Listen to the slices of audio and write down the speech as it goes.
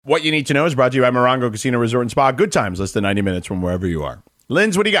What You Need to Know is brought to you by Morongo Casino Resort and Spa. Good times, less than 90 minutes from wherever you are.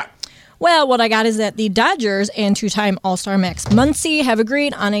 Linz, what do you got? Well, what I got is that the Dodgers and two-time All-Star Max Muncy have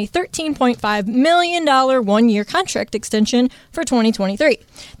agreed on a $13.5 million one-year contract extension for 2023.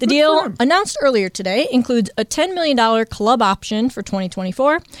 The deal, announced earlier today, includes a $10 million club option for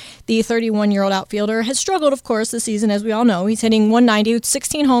 2024. The 31-year-old outfielder has struggled, of course, this season, as we all know. He's hitting 190 with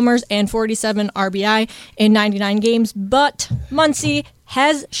 16 homers and 47 RBI in 99 games, but Muncy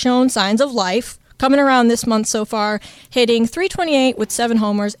has shown signs of life. Coming around this month so far, hitting .328 with 7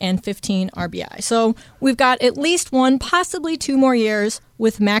 homers and 15 RBI. So we've got at least one, possibly 2 more years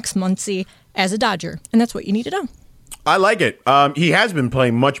with Max Muncy as a Dodger. And that's what you need to know. I like it. He has been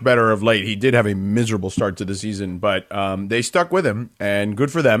playing much better of late. He did have a miserable start to the season, but they stuck with him, and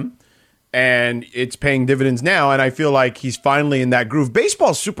good for them. And it's paying dividends now, and I feel like he's finally in that groove.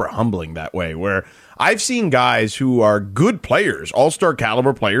 Baseball's super humbling that way, where I've seen guys who are good players, all-star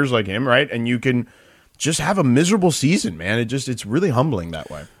caliber players like him, right? And you can just have a miserable season, man. It's really humbling that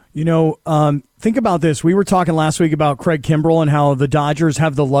way. You know, think about this. We were talking last week about Craig Kimbrell and how the Dodgers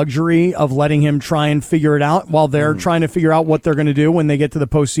have the luxury of letting him try and figure it out while they're trying to figure out what they're going to do when they get to the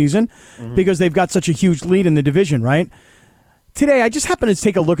postseason because they've got such a huge lead in the division, right? Today, I just happened to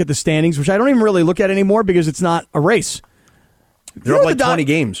take a look at the standings, which I don't even really look at anymore because it's not a race. They're up like 20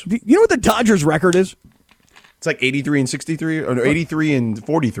 games. You know what the Dodgers' record is? It's like 83 and 63, or no, 83 and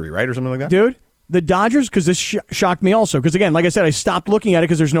 43, right? Or something like that? Dude, the Dodgers, because this shocked me also, because again, like I said, I stopped looking at it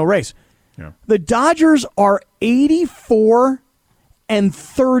because there's no race. Yeah. The Dodgers are 84 and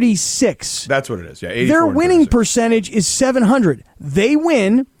 36. That's what it is, yeah. 84 Their and winning 36. percentage is 700. They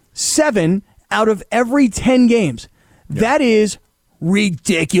win 7 out of every 10 games. Yep. That is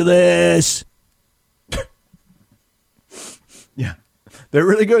ridiculous. Yeah, they're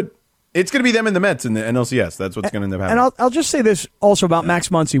really good. It's going to be them and the Mets in the NLCS. That's what's going to end up happening. And I'll just say this also about Max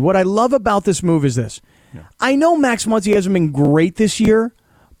Muncy. What I love about this move is this. Yeah. I know Max Muncy hasn't been great this year,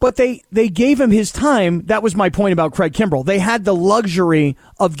 but they gave him his time. That was my point about Craig Kimbrell. They had the luxury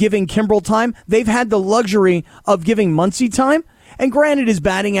of giving Kimbrell time. They've had the luxury of giving Muncy time. And granted, his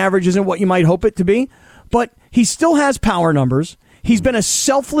batting average isn't what you might hope it to be, but he still has power numbers. He's been a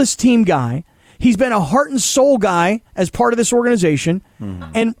selfless team guy. He's been a heart and soul guy as part of this organization.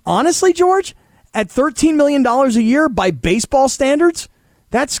 And honestly, George, at $13 million a year by baseball standards,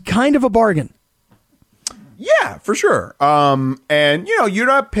 that's kind of a bargain. Yeah, for sure. And you know,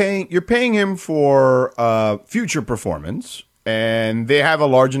 you're paying him for future performance, and they have a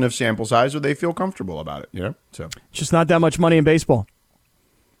large enough sample size where they feel comfortable about it. You know, so it's just not that much money in baseball,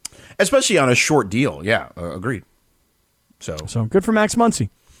 especially on a short deal. Yeah, agreed. So good for Max Muncy.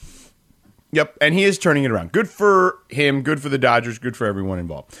 Yep, and he is turning it around. Good for him, good for the Dodgers, good for everyone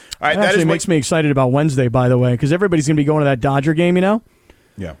involved. All right, that actually makes me excited about Wednesday, by the way, because everybody's going to be going to that Dodger game, you know?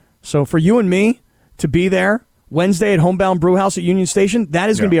 Yeah. So for you and me to be there Wednesday at Homebound Brewhouse at Union Station, that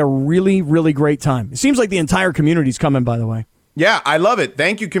is going to be a really, really great time. It seems like the entire community's coming, by the way. Yeah, I love it.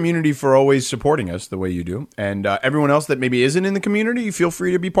 Thank you, community, for always supporting us the way you do. And everyone else that maybe isn't in the community, you feel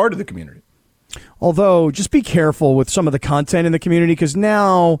free to be part of the community. Although, just be careful with some of the content in the community, because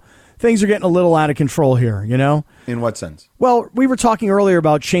now things are getting a little out of control here, you know? In what sense? Well, we were talking earlier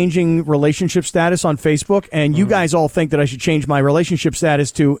about changing relationship status on Facebook, and you guys all think that I should change my relationship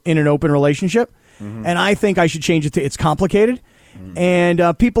status to in an open relationship, and I think I should change it to it's complicated.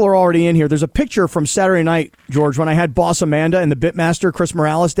 And people are already in here. There's a picture from Saturday night, George, when I had Boss Amanda and the Bitmaster, Chris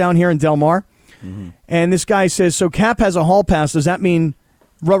Morales, down here in Del Mar. And this guy says, so Cap has a hall pass. Does that mean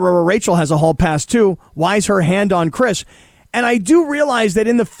Rachel has a hall pass too? Why is her hand on Chris? And I do realize that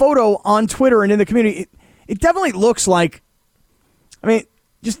in the photo on Twitter and in the community, it definitely looks like, I mean,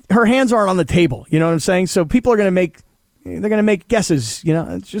 just her hands aren't on the table. You know what I'm saying? So people are going to make guesses. You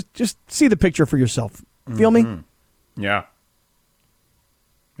know, just see the picture for yourself. Feel me? Yeah.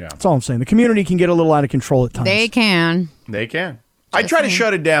 That's all I'm saying. The community can get a little out of control at times. They can. I try to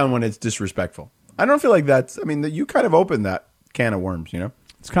shut it down when it's disrespectful. I don't feel like that's, I mean, you kind of opened that can of worms, you know?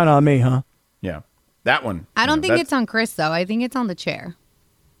 It's kind of on me, huh? Yeah. That one. I don't think it's on Chris, though. I think it's on the chair.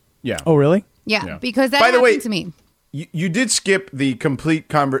 Yeah. Oh, really? Yeah. Because that happened to me. You did skip the complete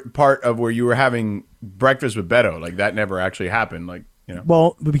part of where you were having breakfast with Beto. Like, that never actually happened. Like, you know.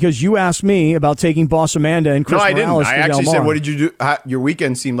 Well, because you asked me about taking Boss Amanda and Chris Morales. No, I didn't. I to actually Del said, Mar. what did you do? Your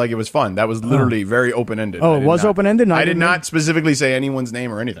weekend seemed like it was fun. That was literally very open-ended. Oh, it was open-ended? I did not specifically say anyone's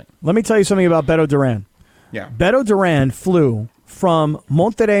name or anything. Let me tell you something about Beto Duran. Yeah. Beto Duran flew from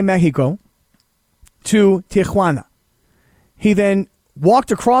Monterrey, Mexico to Tijuana. He then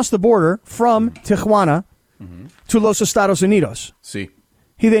walked across the border from Tijuana to Los Estados Unidos. See.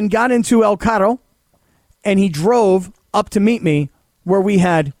 He then got into El Carro, and he drove up to meet me where we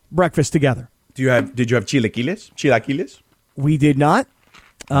had breakfast together. Did you have chilaquiles? We did not.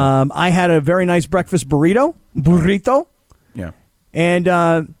 I had a very nice breakfast burrito. Yeah. And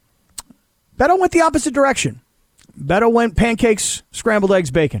Beto went the opposite direction. Beto went pancakes, scrambled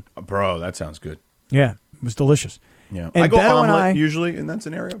eggs, bacon. Bro, that sounds good. Yeah, it was delicious. Yeah, and I go Beto omelet usually in that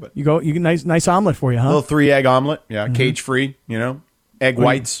scenario, but you nice omelet for you, huh? A little 3-egg omelet. Yeah, cage free. Egg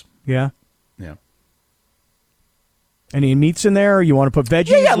whites. Yeah. Yeah. Any meats in there? Or you want to put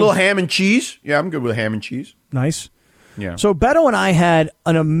veggies? Yeah, a little ham and cheese. Yeah, I'm good with ham and cheese. Nice. Yeah. So Beto and I had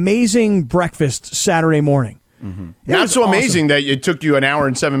an amazing breakfast Saturday morning. Yeah, it's so amazing that it took you an hour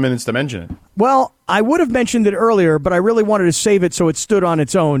and 7 minutes to mention it. Well, I would have mentioned it earlier, but I really wanted to save it so it stood on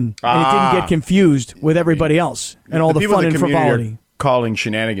its own and it didn't get confused with everybody else and all the people fun in the and community frivolity. are calling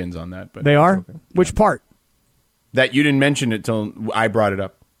shenanigans on that, but They are? okay. Which part? That you didn't mention it till I brought it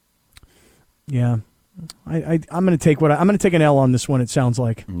up. Yeah. I'm going to take an L on this one, it sounds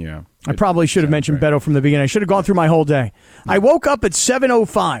like. Yeah. I probably should have mentioned Beto from the beginning. I should have gone through my whole day. I woke up at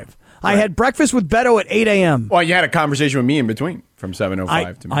 7:05. I had breakfast with Beto at 8 a.m. Well, you had a conversation with me in between from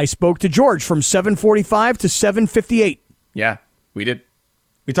 7:05 to me. I spoke to George from 7:45 to 7:58. Yeah, we did.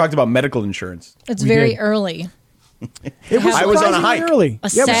 We talked about medical insurance. It's very early. I was on a hike. Early. A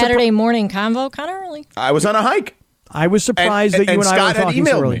Saturday morning convo, kind of early. I was on a hike. I was surprised that you and I Scott were had talking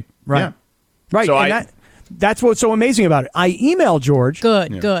so emailed early. me. Right. Yeah. Right. So and that's what's so amazing about it. I emailed George.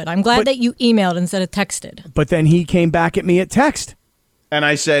 Good. I'm glad that you emailed instead of texted. But then he came back at me at text. And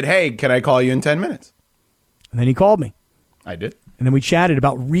I said, hey, can I call you in 10 minutes? And then he called me. I did. And then we chatted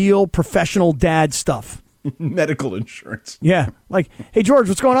about real professional dad stuff. Medical insurance. Yeah. Like, hey, George,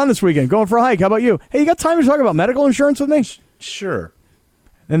 what's going on this weekend? Going for a hike. How about you? Hey, you got time to talk about medical insurance with me? Sure.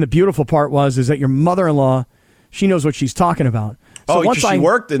 Then the beautiful part is that your mother-in-law, she knows what she's talking about. So she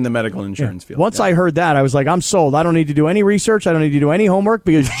worked in the medical insurance field. Once I heard that, I was like, I'm sold. I don't need to do any research. I don't need to do any homework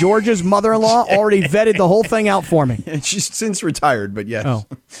because George's mother-in-law already vetted the whole thing out for me. And she's since retired, but yes.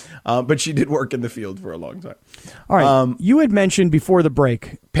 Oh. But she did work in the field for a long time. All right. You had mentioned before the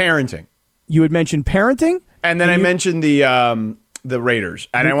break. Parenting. You had mentioned parenting? And then I mentioned the Raiders.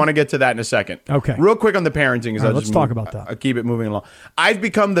 And I want to get to that in a second. Okay. Real quick on the parenting. Let's talk about that. I'll keep it moving along. I've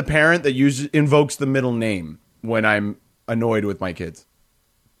become the parent that invokes the middle name when I'm annoyed with my kids.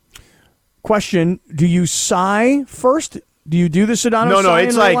 Question: do you sigh first? Do you do the Sedano No, sigh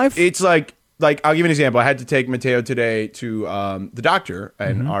it's in like real life? it's like I'll give you an example. I had to take Mateo today to the doctor,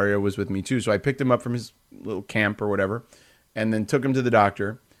 and Aria was with me too. So I picked him up from his little camp or whatever, and then took him to the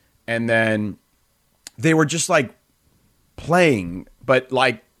doctor, and then they were just like playing, but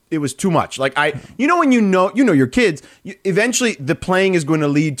like it was too much. Like when you know your kids, eventually the playing is going to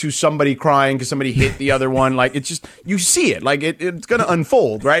lead to somebody crying because somebody hit the other one. Like it's just, you see it, like it's going to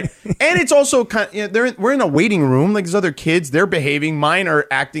unfold, right? And it's also kind of, we're in a waiting room. Like there's other kids, they're behaving. Mine are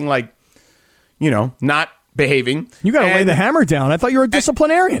acting like, not behaving. You got to lay the hammer down. I thought you were a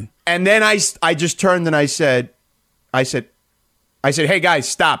disciplinarian. And then I just turned and I said, hey guys,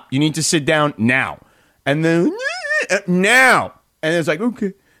 stop. You need to sit down now. And then now. And it's like,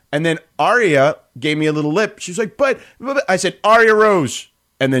 okay. And then Aria gave me a little lip. She's like, but I said, Aria Rose.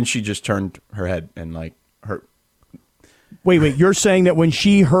 And then she just turned her head and like her. Wait. You're saying that when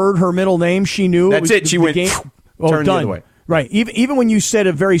she heard her middle name, she knew that's it. She went, turned done. the other way. Right. Even when you said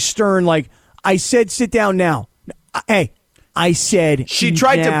a very stern, like, I said, sit down now. Hey, I said she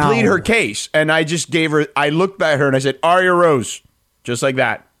tried now. to plead her case. And I just I looked at her and I said, Aria Rose. Just like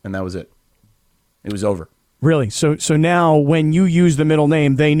that. And that was it. It was over. Really? So now when you use the middle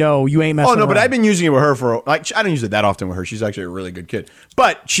name, they know you ain't messing around. But I've been using it with her I don't use it that often with her. She's actually a really good kid.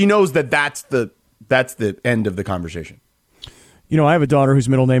 But she knows that's the end of the conversation. I have a daughter whose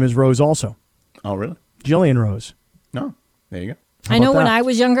middle name is Rose also. Oh, really? Jillian Rose. No. There you go. I know when I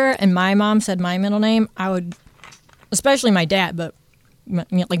was younger and my mom said my middle name, I would, especially my dad, but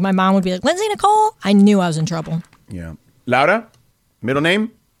like my mom would be like, Lindsay Nicole. I knew I was in trouble. Yeah. Laura, middle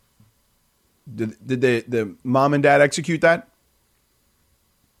name? Did the mom and dad execute that?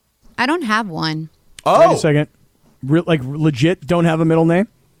 I don't have one. Oh. Wait a second. Legit don't have a middle name?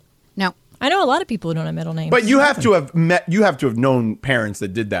 No. I know a lot of people who don't have middle names. But you have to have known parents that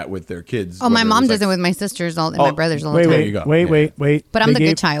did that with their kids. Oh, my mom does it with my sisters and my brothers all the time. There you go. Wait. But I'm the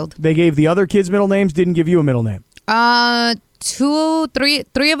good child. They gave the other kids middle names, didn't give you a middle name.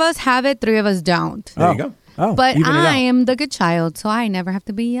 Three of us have it, 3 of us don't. There you go. Oh, but I am the good child, so I never have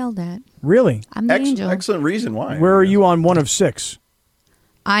to be yelled at. Really? I'm the angel. Excellent reason why. Where are you on one of 6?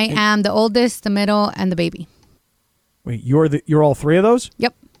 I am the oldest, the middle, and the baby. Wait, you're all 3 of those?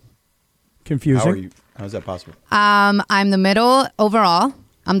 Yep. Confusing. How are you? How's that possible? I'm the middle overall.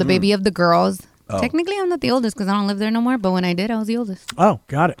 I'm the baby of the girls. Technically, I'm not the oldest because I don't live there no more. But when I did, I was the oldest. Oh,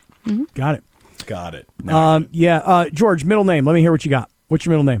 got it. Got it. Got it. No. George, middle name. Let me hear what you got. What's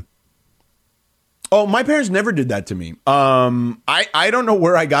your middle name? Oh, my parents never did that to me. I don't know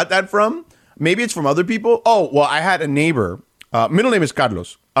where I got that from. Maybe it's from other people. Oh, well, I had a neighbor. Middle name is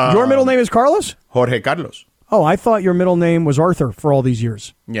Carlos. Your middle name is Carlos? Jorge Carlos. Oh, I thought your middle name was Arthur for all these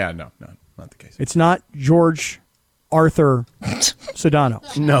years. Yeah, no, not the case. It's not George Arthur Sedano.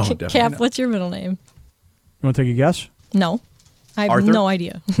 No, definitely Cap, not. what's your middle name? You want to take a guess? No. I have Arthur? no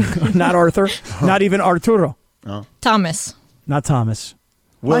idea. Not Arthur. Not even Arturo. Thomas. Not Thomas.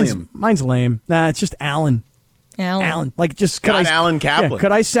 William. Mine's lame. Nah, it's just Alan. Alan. Like, just could Scott Alan Kaplan.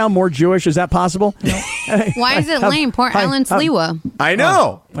 could I sound more Jewish? Is that possible? No. Why is it lame? Poor Alan Sliwa. I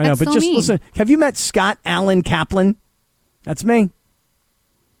know. I know, That's but so just mean. listen. Have you met Scott Alan Kaplan? That's me.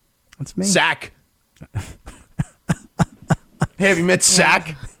 That's me. Sack. Hey, have you met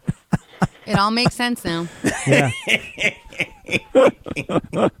Sack? It all makes sense now. Yeah.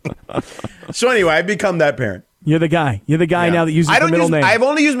 So anyway, I've become that parent. You're the guy. You're the guy Yeah. now that uses I the don't middle use, name. I've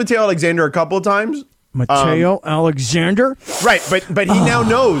only used Mateo Alexander a couple of times. Mateo Alexander. Right, but he now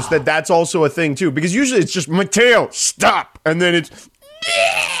knows that that's also a thing too, because usually it's just Mateo, stop, and then it's.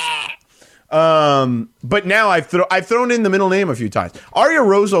 But now I've thrown in the middle name a few times. Aria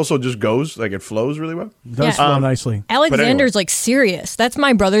Rose also just goes, like it flows really well. Does flow nicely. Alexander's like serious. That's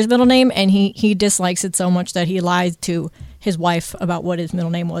my brother's middle name, and he dislikes it so much that he lied to his wife about what his middle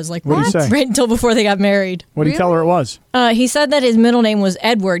name was. Like, What'd he say? right until before they got married. What did you tell her it was? He said that his middle name was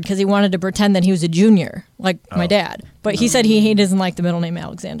Edward because he wanted to pretend that he was a junior, like my dad. But he said he doesn't like the middle name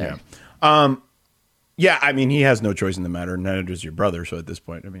Alexander. Yeah, I mean, he has no choice in the matter. Neither does your brother. So at this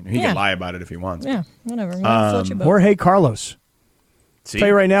point, I mean, he Yeah. can lie about it if he wants. Yeah, whatever. Float your boat. Jorge Carlos. See? Tell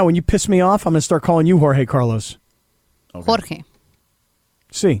you right now, when you piss me off, I'm going to start calling you Jorge Carlos. Jorge.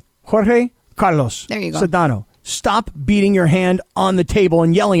 See, Jorge Carlos. There you go. Sedano. Stop beating your hand on the table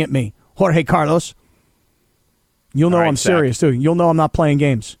and yelling at me, Jorge Carlos. You'll know All right, I'm Zach. serious, too. You'll know I'm not playing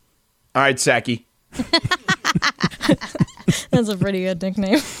games. All right, Saki. That's a pretty good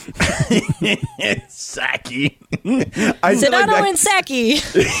nickname. Saki. I feel Sedano like and Saki.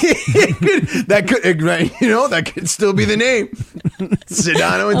 that could, right, that could still be the name.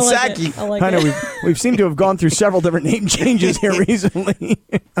 Sedano and I like Saki. it. I like I know it. we've seemed to have gone through several different name changes here recently.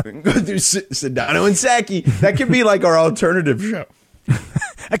 Go through Sedano and Saki. That could be like our alternative show.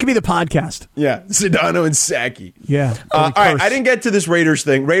 That could be the podcast. Yeah, Sedano and Saki. Yeah. All right, I didn't get to this Raiders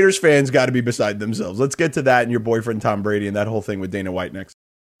thing. Raiders fans got to be beside themselves. Let's get to that and your boyfriend Tom Brady and that whole thing with Dana White next.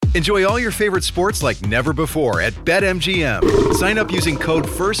 Enjoy all your favorite sports like never before at BetMGM. Sign up using code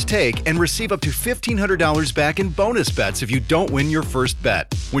FIRSTTAKE and receive up to $1,500 back in bonus bets if you don't win your first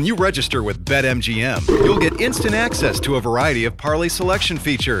bet. When you register with BetMGM, you'll get instant access to a variety of parlay selection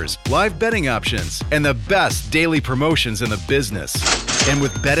features, live betting options, and the best daily promotions in the business. And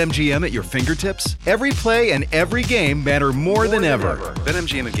with BetMGM at your fingertips, every play and every game matter more than ever.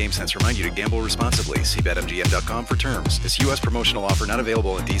 BetMGM and GameSense remind you to gamble responsibly. See BetMGM.com for terms. This U.S. promotional offer not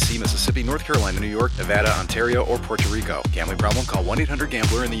available in D.C., Mississippi, North Carolina, New York, Nevada, Ontario, or Puerto Rico. Gambling problem? Call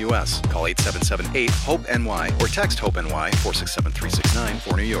 1-800-GAMBLER in the U.S. Call 877-8-HOPE-NY or text HOPE-NY 467-369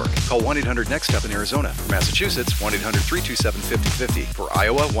 for New York. Call 1-800-NEXT-STEP in Arizona. For Massachusetts, 1-800-327-5050. For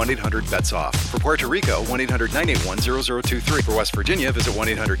Iowa, 1-800-BETS-OFF. For Puerto Rico, 1-800-981-0023. For West Virginia, visit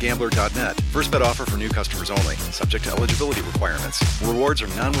 1-800-GAMBLER.net. First bet offer for new customers only. Subject to eligibility requirements. Rewards are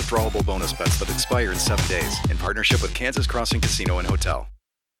non-withdrawable bonus bets that expire in 7 days. In partnership with Kansas Crossing Casino and Hotel.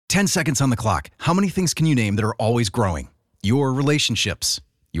 10 seconds on the clock. How many things can you name that are always growing? Your relationships,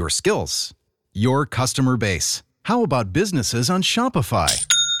 your skills, your customer base. How about businesses on Shopify?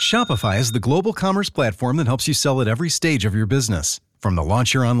 Shopify is the global commerce platform that helps you sell at every stage of your business. From the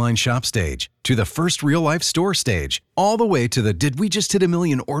launch your online shop stage, to the first real-life store stage, all the way to the did we just hit a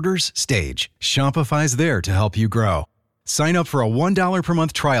million orders stage, Shopify's there to help you grow. Sign up for a $1 per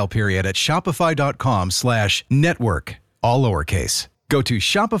month trial period at shopify.com/network, all lowercase. Go to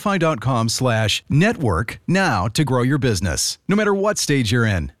shopify.com/network now to grow your business, no matter what stage you're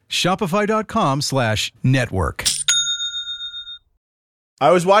in. Shopify.com/network.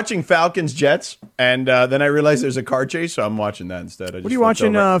 I was watching Falcons Jets, and then I realized there's a car chase, so I'm watching that instead. What are you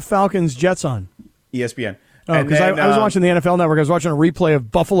watching Falcons Jets on? ESPN. Oh, because I was watching the NFL Network. I was watching a replay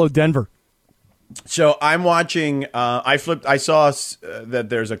of Buffalo Denver. So I'm watching. I saw that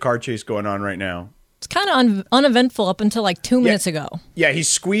there's a car chase going on right now. It's kind of uneventful up until like 2 minutes ago. Yeah, he's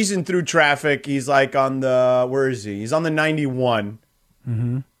squeezing through traffic. He's like on the where is he? He's on the 91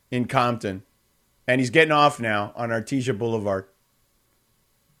 in Compton, and he's getting off now on Artesia Boulevard.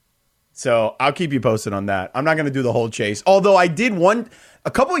 So I'll keep you posted on that. I'm not going to do the whole chase. Although I did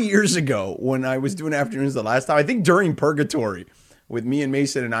a couple of years ago when I was doing afternoons the last time, I think during Purgatory with me and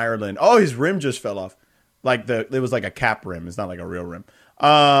Mason in Ireland. Oh, his rim just fell off. It was like a cap rim. It's not like a real rim.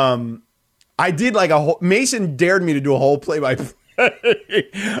 I did like Mason dared me to do a whole play-by-play.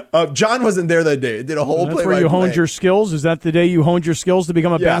 John wasn't there that day. I did a whole play-by-play. That's where you honed your skills? Is that the day you honed your skills to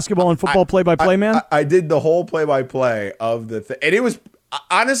become a basketball and football play-by-play man? I did the whole play-by-play of the thing. And it was,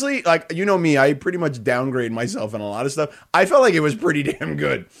 honestly, like, you know me, I pretty much downgrade myself in a lot of stuff. I felt like it was pretty damn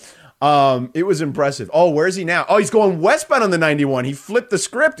good. It was impressive. Oh, where's he now? Oh, he's going westbound on the 91. He flipped the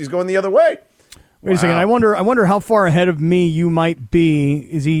script. He's going the other way. Wait a second. I wonder how far ahead of me you might be.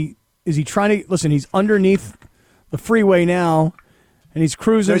 Is he trying to listen? He's underneath the freeway now, and he's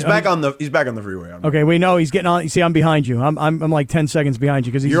cruising. No, he's back on the freeway. Okay, we know he's getting on. You see, I'm behind you. I'm like 10 seconds behind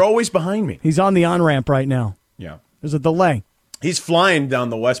you because you're always behind me. He's on the on ramp right now. Yeah, there's a delay. He's flying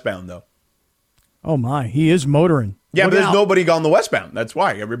down the westbound though. Oh my, he is motoring. Yeah, but there's nobody going the westbound. That's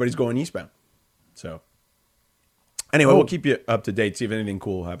why everybody's going eastbound. So anyway, we'll keep you up to date. See if anything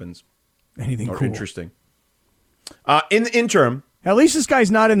cool happens. Anything or cool. Interesting. In the interim. At least this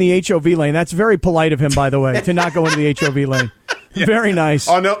guy's not in the HOV lane. That's very polite of him, by the way, to not go into the HOV lane. Yeah. Very nice.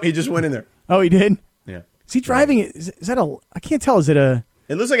 Oh, no, he just went in there. Oh, he did? Yeah. Is he driving it? Is that I can't tell. Is it a...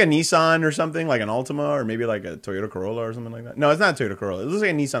 It looks like a Nissan or something, like an Altima, or maybe like a Toyota Corolla or something like that. No, it's not a Toyota Corolla. It looks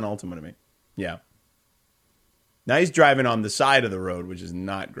like a Nissan Altima to me. Yeah. Now he's driving on the side of the road, which is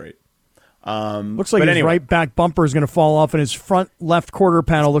not great. Looks like his right back bumper is going to fall off, and his front left quarter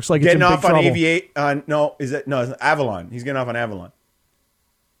panel looks like it's in big trouble. Getting off on no, it's Avalon. He's getting off on Avalon.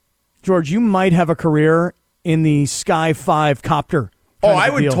 George, you might have a career in the Sky 5 copter.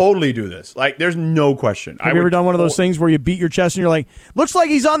 I would totally do this. Like, there's no question. Have you ever done one of those things where you beat your chest and you're like, looks like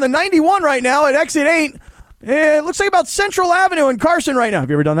he's on the 91 right now at exit 8. It looks like about Central Avenue in Carson right now.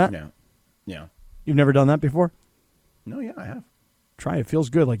 Have you ever done that? Yeah. You've never done that before? No, yeah, I have. Try it. It feels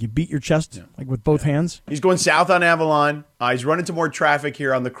good. Like you beat your chest like with both hands. He's going south on Avalon. He's running into more traffic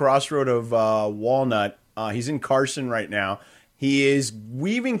here on the crossroad of Walnut. He's in Carson right now. He is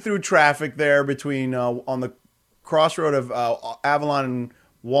weaving through traffic there between on the crossroad of Avalon and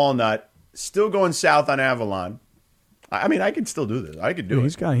Walnut. Still going south on Avalon. I mean, I could still do this. I could do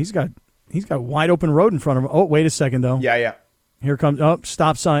it. He's got wide open road in front of him. Oh, wait a second though. Yeah. Here comes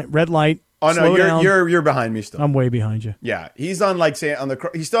stop sign, red light. Oh no, you're behind me still. I'm way behind you. Yeah, he's on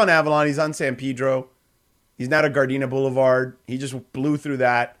he's still on Avalon. He's on San Pedro. He's not at Gardena Boulevard. He just blew through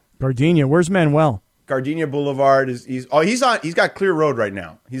that. Gardena, where's Manuel? Gardena Boulevard he's got clear road right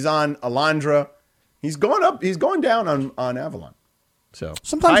now. He's on Alondra. He's going down on Avalon. So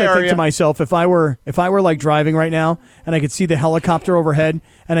sometimes I think to myself, if I were like driving right now and I could see the helicopter overhead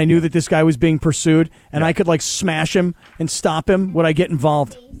and I knew that this guy was being pursued and I could like smash him and stop him, would I get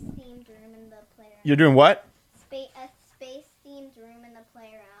involved? You're doing what? A space-themed room in the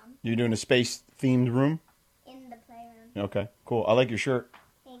playground. You're doing a space-themed room? In the playroom. Okay, cool. I like your shirt.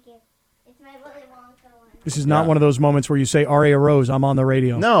 Thank you. It's my Willy Wonka one. This is not one of those moments where you say, Aria Rose, I'm on the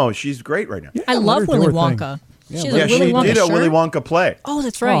radio. No, she's great right now. Yeah, I love Willy Wonka. She did a Willy Wonka play. Oh,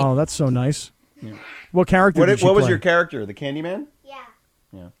 that's right. Oh, that's so nice. Yeah. What character did she What play? was your character? The Candyman?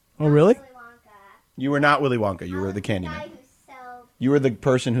 Yeah. Oh, really? Willy Wonka. You were not Willy Wonka. You were the Candyman. You were the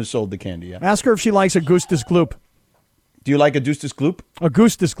person who sold the candy, yeah. Ask her if she likes Augustus Gloop. Do you like Augustus Gloop?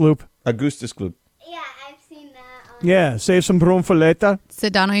 Augustus Gloop. Augustus Gloop. Yeah, I've seen that. Yeah, save some brunfoleta.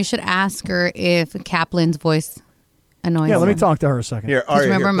 Sedano, you should ask her if Kaplan's voice annoys her. Yeah, let me talk to her a second. Here,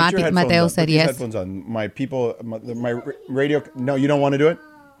 remember Mateo said yes. Headphones on. My people, my radio. No, you don't want to do it?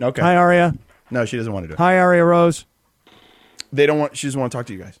 Okay. Hi, Aria. No, she doesn't want to do it. Hi, Aria Rose. She doesn't want to talk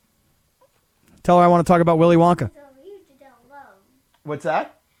to you guys. Tell her I want to talk about Willy Wonka. What's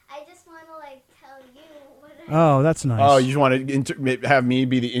that? I just want to tell you what Oh, that's nice. Oh, you just want to have me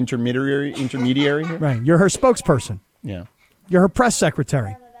be the intermediary here? Right. You're her spokesperson. Yeah. You're her press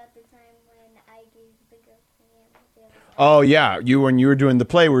secretary. about the time when I gave the girl candy. Oh, yeah. When you were doing the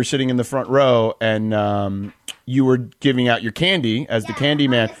play, we were sitting in the front row, and you were giving out your candy as the candy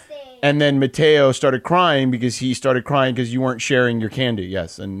man. And then Mateo started crying because you weren't sharing your candy.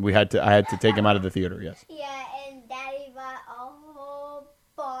 Yes, and I had to take him out of the theater. Yes. Yeah, and Daddy bought a whole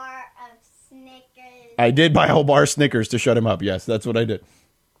bar of Snickers. I did buy a whole bar of Snickers to shut him up. Yes, that's what I did.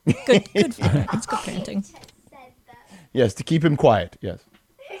 Good. That's good parenting. Yes, to keep him quiet. Yes.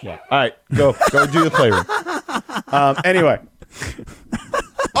 Yeah. All right, go do the playroom. Anyway.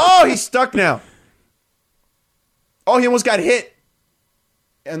 Oh, he's stuck now. Oh, he almost got hit.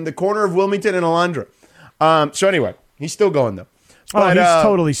 In the corner of Wilmington and Alondra. So anyway, he's still going though. But, he's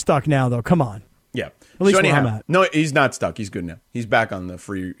totally stuck now though. Come on. Yeah. At least so where anyhow, I'm at. no, he's not stuck. He's good now. He's back on the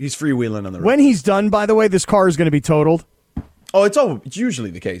free. He's freewheeling on the road. When he's done, by the way, this car is going to be totaled. Oh, it's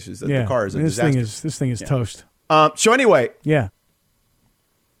usually the case is that the car is a disaster. This thing is toast. So anyway, Yeah.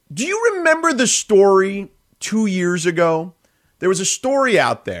 do you remember the story 2 years ago? There was a story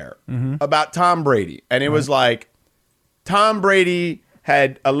out there about Tom Brady, and it was like Tom Brady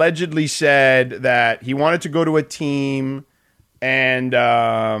had allegedly said that he wanted to go to a team, and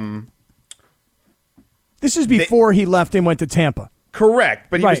This is before he left and went to Tampa. correct,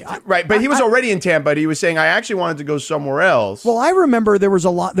 but he Right. was but he was already in Tampa. But he was saying I actually wanted to go somewhere else. Well, I remember there were a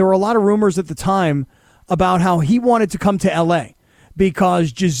lot of rumors at the time about how he wanted to come to L.A.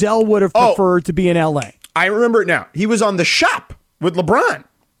 because Giselle would have preferred to be in L.A. I remember it now. He was on The Shop with LeBron.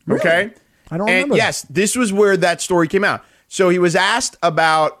 Okay. I don't and remember yes, this was where that story came out. So he was asked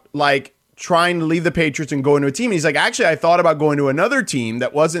about like trying to leave the Patriots and go into a team. And he's like, actually, I thought about going to another team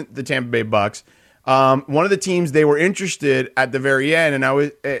that wasn't the Tampa Bay Bucks. One of the teams they were interested at the very end, and I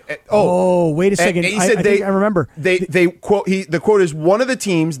was wait a second. and he I said think I remember. They quote the quote is one of the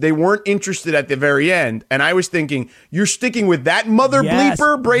teams they weren't interested at the very end, and I was thinking you're sticking with that mother Yes,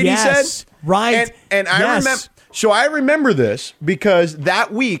 bleeper. Brady yes, said right, and I yes. remember. So I remember this because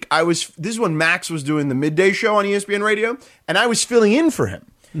that week this is when Max was doing the midday show on ESPN Radio, and I was filling in for him.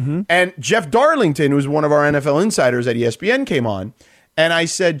 And Jeff Darlington, who's one of our NFL insiders at ESPN, came on, and I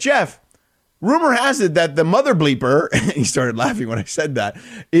said, Jeff, rumor has it that the mother bleeper, and he started laughing when I said that,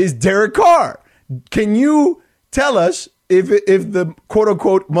 is Derek Carr. Can you tell us if the quote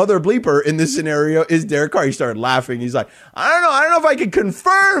unquote mother bleeper in this scenario is Derek Carr? He started laughing. He's like, I don't know if I can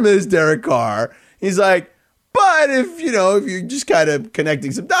confirm it's Derek Carr. He's like, but if you're just kind of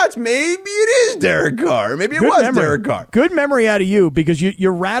connecting some dots, maybe it is Derek Carr. Maybe it was Derek Carr. Good memory out of you because you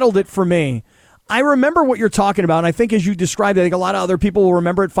rattled it for me. I remember what you're talking about, and I think as you described it, I think a lot of other people will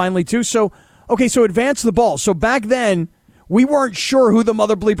remember it finally too. So, okay, so advance the ball. So back then, we weren't sure who the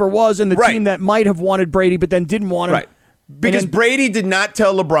mother bleeper was and the team that might have wanted Brady but then didn't want him. Right. Because Brady did not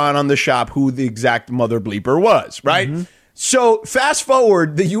tell LeBron on The Shop who the exact mother bleeper was, right? So fast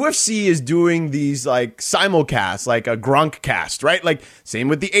forward, the UFC is doing these like simulcasts, like a Gronk cast, right? Like same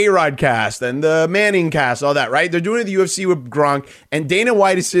with the A-Rod cast and the Manning cast, all that, right? They're doing it at the UFC with Gronk, and Dana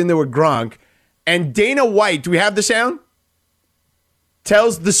White is sitting there with Gronk, and Dana White, do we have the sound?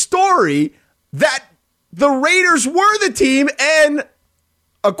 Tells the story that the Raiders were the team, and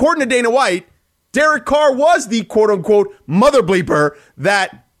according to Dana White, Derek Carr was the quote-unquote mother bleeper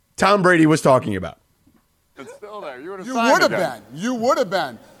that Tom Brady was talking about. It's still there. You would have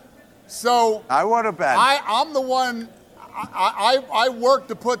been. So I would have been. I'm the one. I worked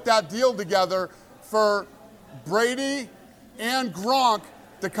to put that deal together for Brady and Gronk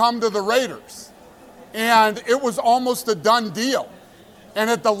to come to the Raiders, and it was almost a done deal. And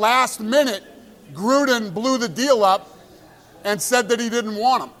at the last minute, Gruden blew the deal up and said that he didn't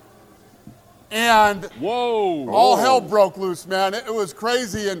want him. And all hell broke loose, man. It was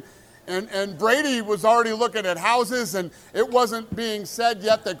crazy. And Brady was already looking at houses, and it wasn't being said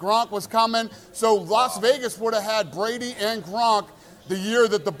yet that Gronk was coming. So Las Vegas would have had Brady and Gronk the year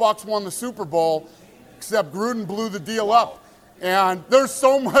that the Bucs won the Super Bowl, except Gruden blew the deal up. And there's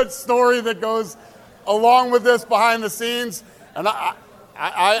so much story that goes along with this behind the scenes. And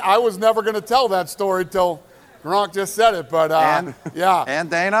I was never going to tell that story till Gronk just said it, but yeah. And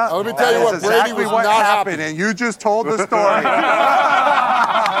Dana, let me tell you what, Brady was not happened, happy. and you just told the story.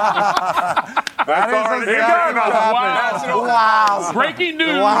 That is exactly what happened. Wow. Breaking news.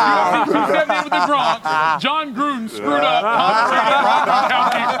 UFC 278 with the Gronk. John Gruden screwed up.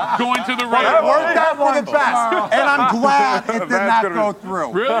 County going to the Raiders. It worked out for the best, and I'm glad it did not go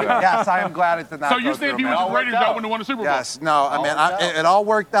through. Really? Yes, I am glad it did not go through. So you say if he was the Raiders, that wouldn't have won the Super Bowl? Yes. No, I mean, it all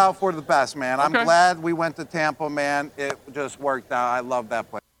worked out for the best, man. I'm glad we went to Tampa, man. It just worked out. I love that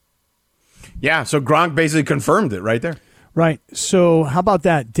place. Yeah, so Gronk basically confirmed it right there. Right. So how about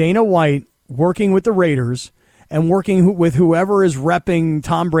that? Dana White working with the Raiders and working with whoever is repping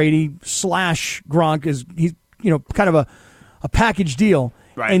Tom Brady / Gronk is he's kind of a package deal.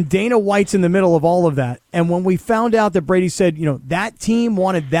 Right. And Dana White's in the middle of all of that. And when we found out that Brady said, that team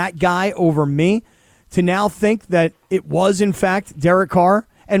wanted that guy over me, to now think that it was in fact Derek Carr,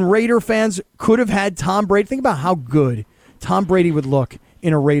 and Raider fans could have had Tom Brady. Think about how good Tom Brady would look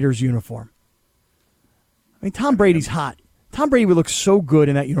in a Raiders uniform. I mean, Tom Brady's hot. Tom Brady would look so good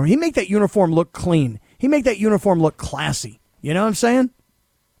in that uniform. He'd make that uniform look clean. He'd make that uniform look classy. You know what I'm saying?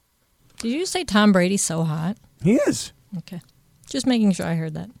 Did you say Tom Brady's so hot? He is. Okay. Just making sure I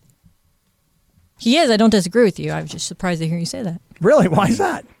heard that. He is. I don't disagree with you. I was just surprised to hear you say that. Really? Why is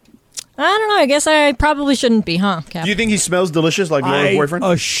that? I don't know. I guess I probably shouldn't be, huh, Cap? Do you think he smells delicious like Laura's I boyfriend?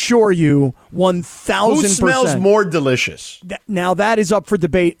 assure you, 1,000%. Who smells more delicious? Now that is up for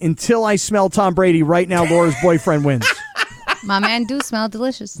debate. Until I smell Tom Brady, right now Laura's boyfriend wins. My man do smell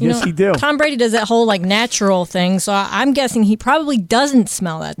delicious. Yes, he do. Tom Brady does that whole like natural thing, so I'm guessing he probably doesn't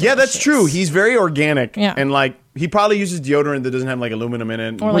smell that delicious. Yeah, that's true. He's very organic. Yeah. And like he probably uses deodorant that doesn't have like aluminum in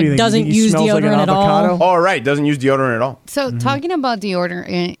it. Or like doesn't He use smells like an deodorant at avocado? all. Oh, right. Doesn't use deodorant at all. So talking about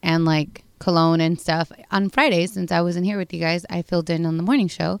deodorant and like cologne and stuff, on Fridays, since I wasn't here with you guys, I filled in on the morning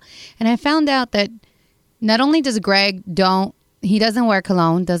show, and I found out that not only does Greg he doesn't wear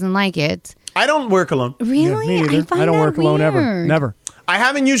cologne, doesn't like it. I don't wear cologne. Really? Me neither. I find don't that wear cologne ever. weird. Never. I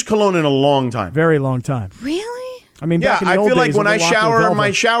haven't used cologne in a long time. Very long time. Really? I mean, Yeah, back in the I old feel like days, when a I little Aqua shower, Velva.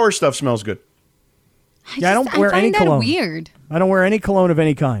 my shower stuff smells good. I don't wear any find that cologne. weird. I don't wear any cologne of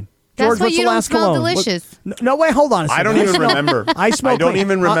any kind. That's George, why what's you the don't last smell cologne? delicious. No, wait, hold on a second. I don't even remember. I smell I don't clean.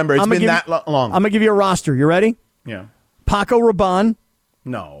 even remember. It's I'ma been give that long. I'm going to give you a roster. You ready? Yeah. Paco Rabanne,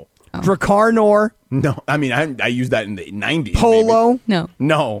 No. Drakkar Noir, No. I mean, I used that in the 90s. Polo, No. Maybe.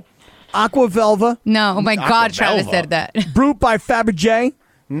 No. Aqua Velva, No. Oh my God, Aqua Travis Velva. said that. Brute by Fabergé.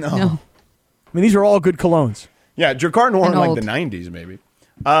 No. No. I mean, these are all good colognes. Yeah, Drakkar Noir in And like old. the 90s, maybe.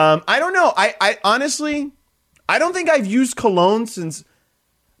 I don't know. I honestly, I don't think I've used cologne since.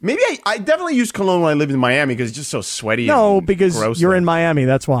 Maybe I definitely used cologne when I lived in Miami because it's just so sweaty. No, and because gross you're there. in Miami.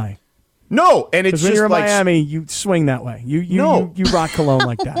 That's why. No, and it's Because when just you're in like. Miami, you swing that way. No. You rock cologne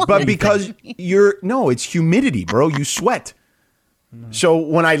like that. But because it's humidity, bro. You sweat. So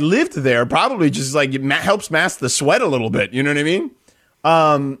when I lived there, probably just like it helps mask the sweat a little bit. You know what I mean?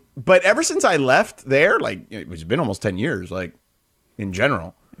 But ever since I left there, like it's been almost 10 years, like in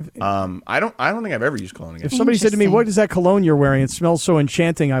general, I don't think I've ever used cologne again. If somebody said to me, Interesting. "What is that cologne you're wearing? It smells so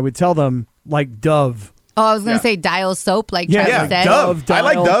enchanting," I would tell them like Dove. Oh, I was going Yeah. to say Dial soap, like Yeah, Travis Yeah, said. Dove. I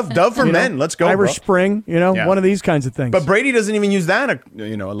like Dial. Dove. Dove for You know, men. Let's go, Irish bro. Spring, Yeah. one of these kinds of things. But Brady doesn't even use that,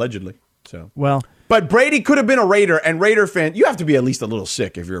 allegedly. So, well, but Brady could have been a Raider, and Raider fan. You have to be at least a little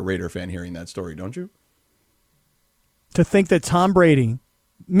sick if you're a Raider fan hearing that story, don't you? to think that Tom Brady,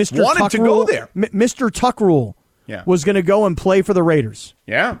 Mr. Wanted Tuck to go Rule, there. Mr. Tuck Rule, Yeah. was going to go and play for the Raiders.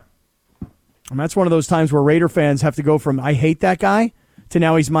 Yeah. And that's one of those times where Raider fans have to go from "I hate that guy" to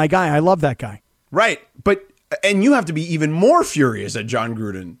 "Now he's my guy. I love that guy." Right. And you have to be even more furious at John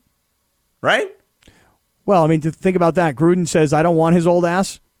Gruden, right? Well, I mean, to think about that, Gruden says, "I don't want his old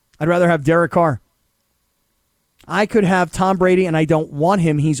ass. I'd rather have Derek Carr. I could have Tom Brady, and I don't want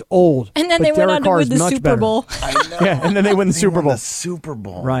him. He's old." And then But they went Derek on to Carr win is the much Super better. Bowl. Yeah, and then they win the Super won Bowl. The Super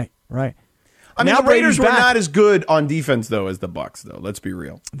Bowl. Right. I mean, Now the Raiders Brady's were back. not as good on defense though as the Bucks, though. Let's be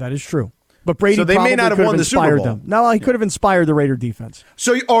real. That is true. But Brady So they may probably not have could won the Super inspired Bowl. them. No, he could have inspired the Raider defense.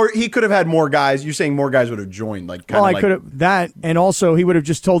 So, or he could have had more guys. You're saying more guys would have joined, like kind Well, of I like. could have that, and also he would have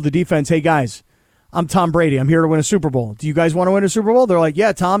just told the defense, "Hey guys, I'm Tom Brady. I'm here to win a Super Bowl. Do you guys want to win a Super Bowl?" They're like,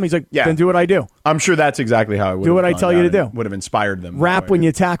 "Yeah, Tom." He's like, Yeah. "Then do what I do. I'm sure that's exactly how it would. Do what have I gone tell you down to do. and Would have inspired them. Rap when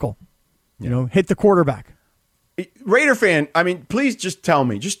you tackle. You know, hit the quarterback." Raider fan, I mean, please just tell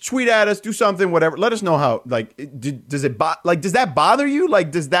me. Just tweet at us, do something, whatever. Let us know how. Like, does that bother you?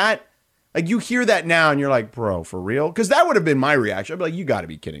 Like, does that? Like, you hear that now and you're like, bro, for real? Because that would have been my reaction. I'd be like, you got to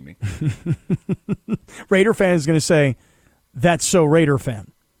be kidding me. Raider fan is going to say, "That's so Raider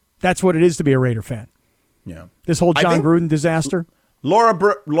fan." That's what it is to be a Raider fan. Yeah. This whole I John think- Gruden disaster.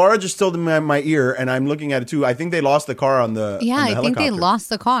 Laura just told me in my ear, and I'm looking at it too. I think they lost the car on the. Yeah, on the I think they helicopter. lost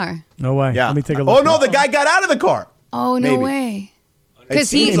the car. No way. Yeah. Let me take a look. Oh no, the guy got out of the car. Oh, no Maybe. way. It Because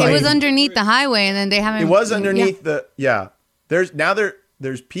seems it like- was underneath the highway, and then they haven't. It was underneath Yeah. the. Yeah.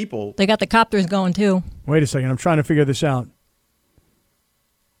 There's people. They got the copters going too. Wait a second. I'm trying to figure this out.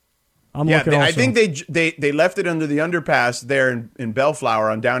 I'm Yeah, looking. I also. think they left it under the underpass there in Bellflower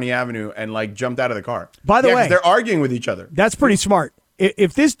on Downey Avenue and like jumped out of the car. By the Yeah, 'cause way- they're arguing with each other. That's pretty smart.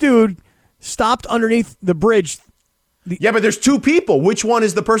 If this dude stopped underneath the bridge, Yeah, but there's two people. Which one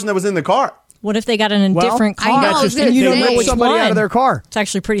is the person that was in the car? What if they got in a Well, different I car? know, that's just I was it. you They don't know ripped which somebody out one. of their car. It's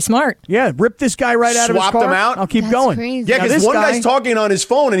actually pretty smart. Yeah, rip this guy right out of his Swapped car. him out? I'll keep That's going. crazy. Yeah, Now, because this one guy- guy's talking on his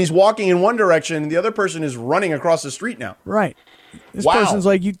phone and he's walking in one direction, and the other person is running across the street now. Right. This Wow. person's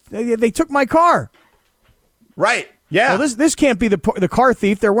like, they took my car. Right? Yeah. Well, this can't be the car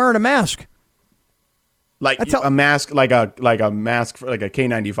thief. They're wearing a mask. like I tell- a mask, like a mask for like a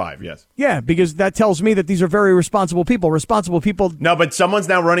K95. Yes. Yeah, because that tells me that these are very responsible people. Responsible people. No, but someone's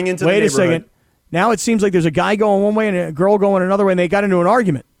now running into Wait the a second. neighborhood. Now it seems like there's a guy going one way and a girl going another way, and they got into an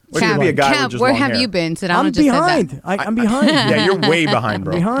argument. What do you Camp, be a guy with Camp, just where long have hair? you been? Sedano I'm just said behind. that. I'm behind. Yeah, you're way behind,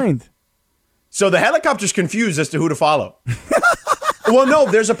 bro. behind. So the helicopter's confused as to who to follow. Well, no,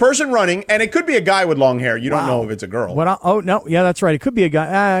 there's a person running, and it could be a guy with long hair. You don't know if it's a girl. No, yeah, that's right. It could be a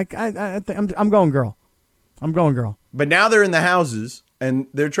guy. I'm going girl. I'm going girl. But now they're in the houses, and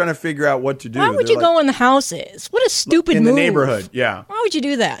they're trying to figure out what to do. Why would you go in the houses? What a stupid in move. the neighborhood? Yeah. Why would you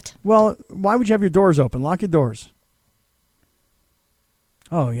do that? Well, why would you have your doors open? Lock your doors.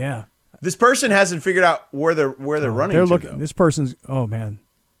 Oh yeah. This person hasn't figured out where they're running. They're to, looking. though. This person's. Oh man,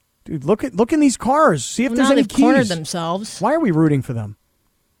 dude, look in these cars. See if there's Now any they've cornered keys. themselves. Why are we rooting for them?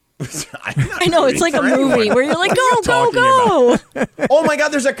 I know, it's like a movie where you're like, go, go, go. Oh my God,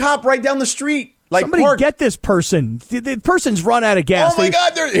 there's a cop right down the street. Like, Somebody parked. get this person. The person's run out of gas. Oh my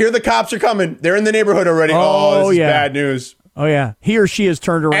God, here the cops are coming. They're in the neighborhood already. Oh, This is yeah. bad news. Oh yeah, he or she has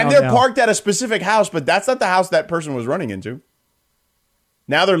turned around. And they're now. parked at a specific house, but that's not the house that person was running into.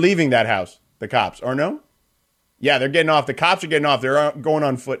 Now they're leaving that house, the cops, or no? Yeah, they're getting off. The cops are getting off. They're going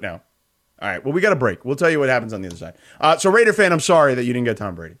on foot now. All right, well, we got a break. We'll tell you what happens on the other side. So, Raider fan, I'm sorry that you didn't get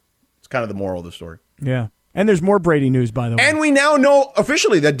Tom Brady. It's kind of the moral of the story. Yeah, and there's more Brady news, by the way. And we now know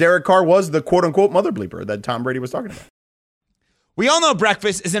officially that Derek Carr was the quote-unquote mother bleeper that Tom Brady was talking about. We all know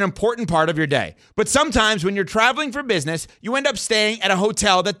breakfast is an important part of your day, but sometimes when you're traveling for business, you end up staying at a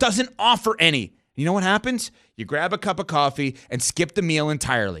hotel that doesn't offer any. You know what happens? You grab a cup of coffee and skip the meal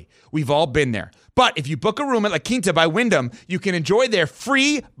entirely. We've all been there. But if you book a room at La Quinta by Wyndham, you can enjoy their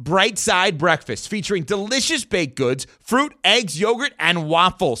free Bright Side breakfast featuring delicious baked goods, fruit, eggs, yogurt, and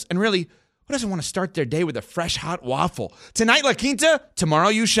waffles. And really, who doesn't want to start their day with a fresh hot waffle? Tonight, La Quinta, tomorrow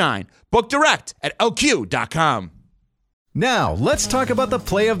you shine. Book direct at lq.com. Now, let's talk about the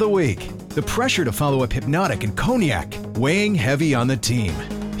play of the week. The pressure to follow up Hypnotic and Cognac, weighing heavy on the team.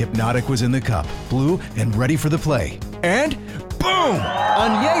 Hypnotic was in the cup, blue, and ready for the play. And boom!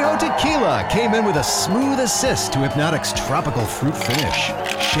 Añejo Tequila came in with a smooth assist to Hypnotic's tropical fruit finish.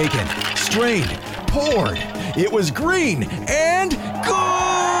 Shaken, strained, poured. It was green and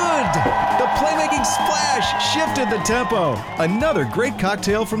good! The playmaking splash shifted the tempo. Another great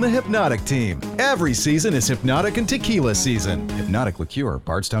cocktail from the Hypnotic team. Every season is Hypnotic and Tequila season. Hypnotic Liqueur,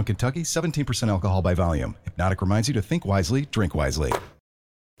 Bardstown, Kentucky, 17% alcohol by volume. Hypnotic reminds you to think wisely, drink wisely.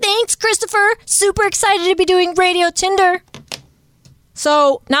 Thanks, Christopher. Super excited to be doing Radio Tinder.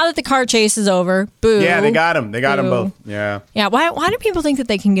 So now that the car chase is over, boo. Yeah, they got him. They got them Boo. both. Yeah. Yeah, why do people think that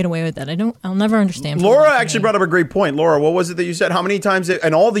they can get away with that? I'll never understand. Laura actually brought up a great point. Laura, what was it that you said? How many times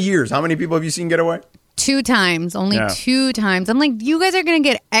in all the years, how many people have you seen get away? 2 times, only 2 times. I'm like, you guys are going to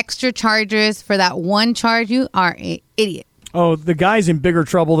get extra charges for that one charge. You are an idiot. Oh, the guy's in bigger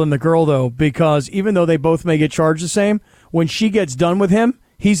trouble than the girl, though, because even though they both may get charged the same, when she gets done with him,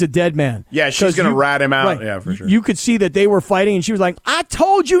 he's a dead man. Yeah, she's going to rat him out. Right. Yeah, for sure. You could see that they were fighting, and she was like, I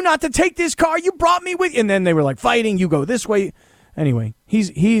told you not to take this car. You brought me with you. And then they were like fighting. You go this way. Anyway,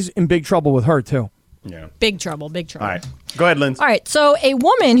 he's in big trouble with her, too. Yeah. Big trouble, big trouble. All right. Go ahead, Lindsay. All right, so a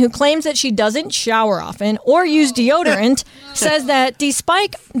woman who claims that she doesn't shower often or use deodorant says that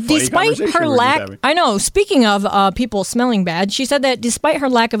despite her lack, I know, speaking of people smelling bad, she said that despite her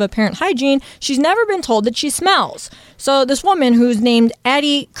lack of apparent hygiene, she's never been told that she smells. So this woman, who's named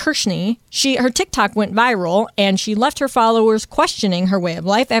Addie Kirschney, her TikTok went viral, and she left her followers questioning her way of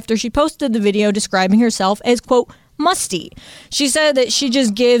life after she posted the video describing herself as, quote, musty. She said that she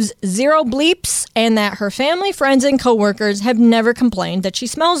just gives 0 bleeps and that her family, friends, and coworkers have never complained that she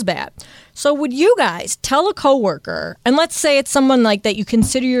smells bad. So would you guys tell a coworker, and let's say it's someone like that you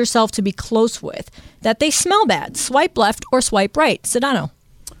consider yourself to be close with, that they smell bad? Swipe left or swipe right. Sedano.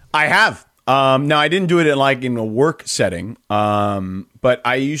 I have. Now, I didn't do it in a work setting, but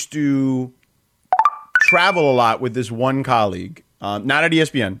I used to travel a lot with this one colleague. Not at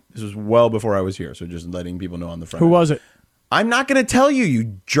ESPN. This was well before I was here, so just letting people know on the front. Who was it? I'm not going to tell you,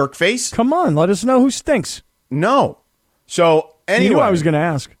 you jerk face. Come on, let us know who stinks. No. So, anyway. You knew I was going to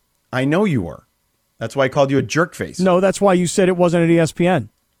ask. I know you were. That's why I called you a jerk face. No, that's why you said it wasn't at ESPN.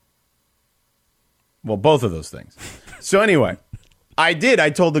 Well, both of those things. So, anyway, I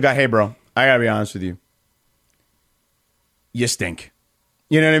told the guy, hey, bro, I got to be honest with you. You stink.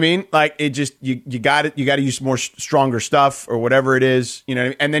 You know what I mean? Like, it just, you got to use more stronger stuff or whatever it is. You know what I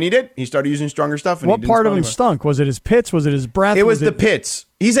mean? And then he did. He started using stronger stuff. And What part of him stunk? Was it his pits? Was it his breath? It was the pits.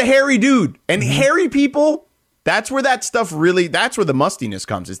 He's a hairy dude. And hairy people, that's where that stuff really, that's where the mustiness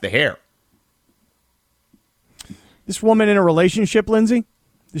comes, is the hair. This woman in a relationship, Lindsay?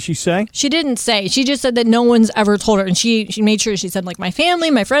 Did she say? She didn't say. She just said that no one's ever told her. And she made sure she said, like, my family,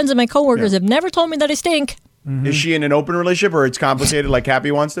 my friends, and my coworkers have never told me that I stink. Mm-hmm. Is she in an open relationship or it's complicated like Happy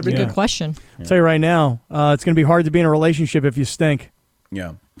wants to be? Good question. I'll tell you right now, it's going to be hard to be in a relationship if you stink.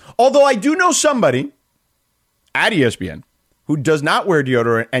 Yeah. Although I do know somebody at ESPN who does not wear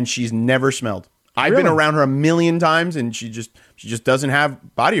deodorant and she's never smelled. I've been around her a million times, and she just doesn't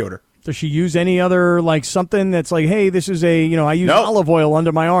have body odor. Does she use any other, like, something that's like, hey, this is a, I use olive oil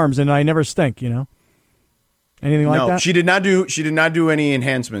under my arms and I never stink, Anything like that? No, she did not do any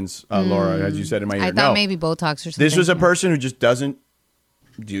enhancements, Laura, as you said in my ear. I thought maybe Botox or something. This was a person who just doesn't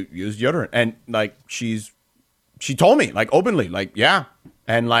use deodorant. And, like, she told me, like, openly, like, yeah.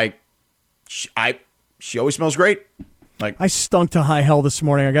 And, like, she always smells great. Like, I stunk to high hell this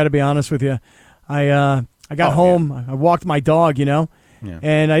morning, I got to be honest with you. I got home, I walked my dog,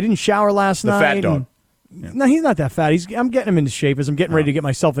 and I didn't shower last night. The fat dog. No, he's not that fat. I'm getting him into shape as I'm getting ready to get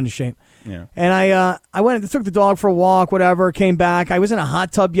myself into shape. Yeah. And I went and took the dog for a walk, whatever, came back. I was in a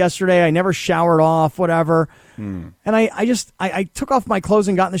hot tub yesterday. I never showered off, whatever. And I took off my clothes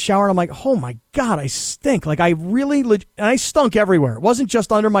and got in the shower, and I'm like, oh, my God, I stink. Like, and I stunk everywhere. It wasn't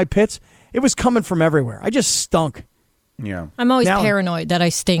just under my pits. It was coming from everywhere. I just stunk. Yeah. I'm always paranoid that I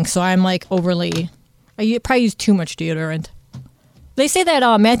stink, so I'm like I probably use too much deodorant. They say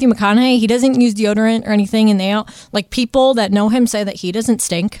that Matthew McConaughey, he doesn't use deodorant or anything, and people that know him say that he doesn't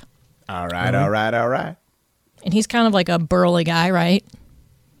stink. All right. And he's kind of like a burly guy, right?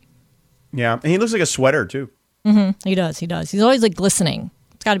 Yeah, and he looks like a sweater, too. Mm-hmm. He does. He's always like glistening.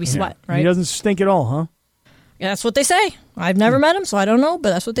 It's got to be sweat, right? He doesn't stink at all, huh? Yeah, that's what they say. I've never met him, so I don't know, but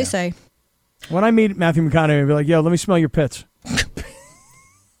that's what they say. When I meet Matthew McConaughey, I'll be like, yo, let me smell your pits.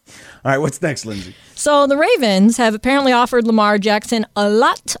 All right, what's next, Lindsay? So the Ravens have apparently offered Lamar Jackson a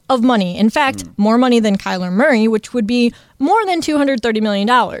lot of money. In fact, more money than Kyler Murray, which would be more than $230 million.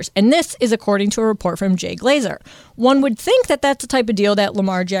 And this is according to a report from Jay Glazer. One would think that that's the type of deal that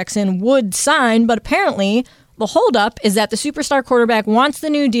Lamar Jackson would sign, but apparently the holdup is that the superstar quarterback wants the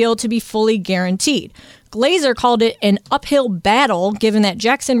new deal to be fully guaranteed. Glazer called it an uphill battle, given that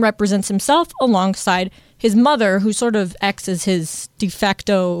Jackson represents himself alongside his mother, who sort of acts as his de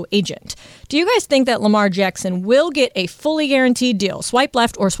facto agent. Do you guys think that Lamar Jackson will get a fully guaranteed deal? Swipe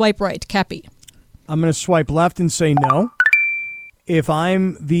left or swipe right, Cappy? I'm going to swipe left and say no. If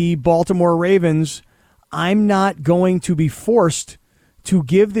I'm the Baltimore Ravens, I'm not going to be forced to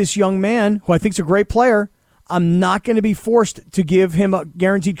give this young man, who I think is a great player, I'm not going to be forced to give him a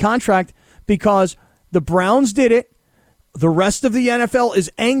guaranteed contract because the Browns did it. The rest of the NFL is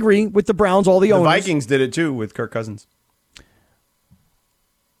angry with the Browns, all the owners. The Vikings did it too with Kirk Cousins.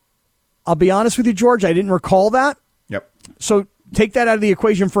 I'll be honest with you, George, I didn't recall that. Yep. So take that out of the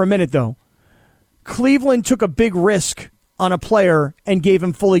equation for a minute, though. Cleveland took a big risk on a player and gave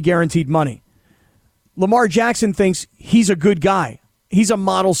him fully guaranteed money. Lamar Jackson thinks he's a good guy. He's a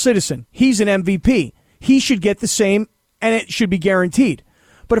model citizen. He's an MVP. He should get the same, and it should be guaranteed.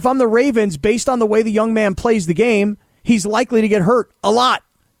 But if I'm the Ravens, based on the way the young man plays the game, he's likely to get hurt a lot.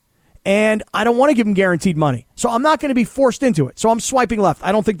 And I don't want to give him guaranteed money. So I'm not going to be forced into it. So I'm swiping left.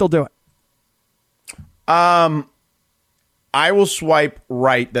 I don't think they'll do it. I will swipe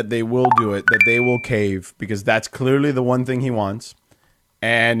right that they will do it, that they will cave, because that's clearly the one thing he wants.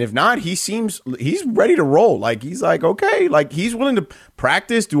 And if not, he's ready to roll. Like, he's like, okay, like he's willing to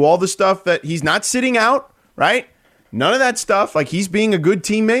practice, do all the stuff that he's not sitting out, right? None of that stuff. Like, he's being a good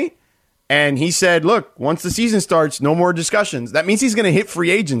teammate. And he said, look, once the season starts, no more discussions. That means he's going to hit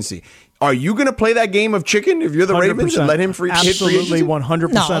free agency. Are you going to play that game of chicken if you're the 100%. Ravens and let him hit free agency? Absolutely,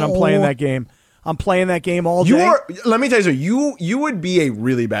 100%. No. I'm playing that game. I'm playing that game all day. Let me tell you something. You would be a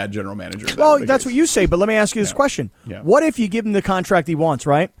really bad general manager. Well, that's what you say, but let me ask you this question. Yeah. What if you give him the contract he wants,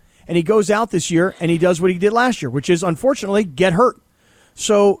 right? And he goes out this year and he does what he did last year, which is, unfortunately, get hurt.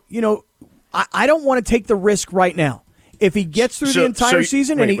 So, I don't want to take the risk right now. If he gets through the entire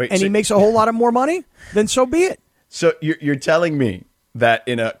season and he makes a whole lot of more money, then so be it. So you're telling me that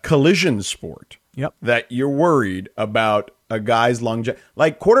in a collision sport, that you're worried about a guy's longevity.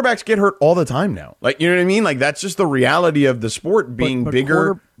 Like, quarterbacks get hurt all the time now. Like, you know what I mean? Like, that's just the reality of the sport being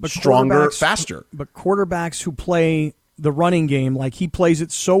bigger, stronger, faster. But quarterbacks who play the running game like he plays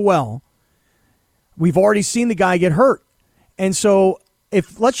it so well, we've already seen the guy get hurt. And so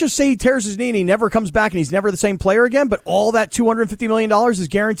if, let's just say he tears his knee and he never comes back and he's never the same player again, but all that $250 million is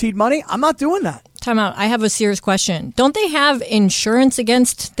guaranteed money, I'm not doing that. Time out. I have a serious question. Don't they have insurance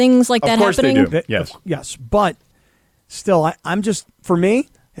against things like that happening? Of course they do. Yes. But still, I'm just, for me,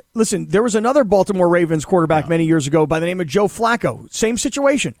 listen, there was another Baltimore Ravens quarterback many years ago by the name of Joe Flacco. Same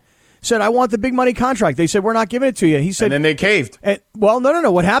situation. Said, I want the big money contract. They said, we're not giving it to you. He said, and then they caved. Well,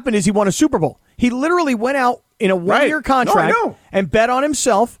 no. What happened is he won a Super Bowl. He literally went out in a one-year contract and bet on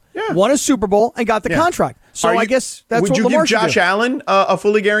himself, won a Super Bowl, and got the contract. So I guess that's what Lamar should do. Would you give Josh Allen a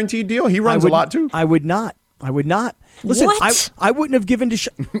fully guaranteed deal? He runs a lot, too. I would not. Listen, I wouldn't have given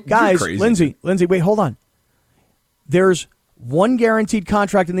to guys, Lindsay, wait, hold on. There's one guaranteed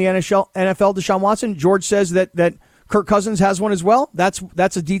contract in the NFL, Deshaun Watson. George says that Kirk Cousins has one as well.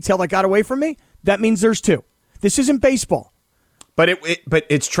 That's a detail that got away from me. That means there's two. This isn't baseball. But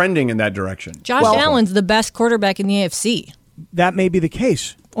it's trending in that direction. Josh Allen's the best quarterback in the AFC. That may be the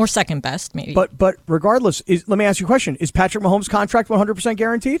case. Or second best, maybe. But regardless, let me ask you a question. Is Patrick Mahomes' contract 100%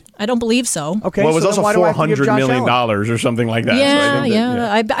 guaranteed? I don't believe so. Okay. Well, it was also $400 million Allen? or something like that.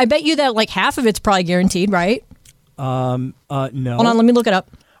 Yeah. I bet you that like half of it's probably guaranteed, right? No. Hold on, let me look it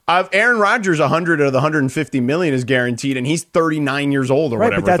up. Aaron Rodgers, 100 of the 150 million is guaranteed, and he's 39 years old or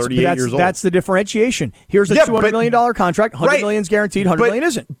whatever, 38 years old. That's the differentiation. Here's a $200 million contract. $100 million is guaranteed. $100 million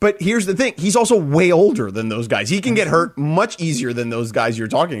isn't. But here's the thing: he's also way older than those guys. He can get hurt much easier than those guys you're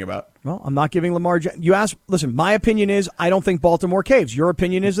talking about. Well, I'm not giving Lamar. You asked. Listen, my opinion is I don't think Baltimore caves. Your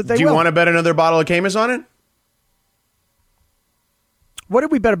opinion is that they will. Do you want to bet another bottle of Camus on it? What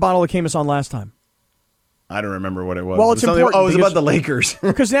did we bet a bottle of Camus on last time? I don't remember what it was. Well, it's important. Oh, it was about the Lakers.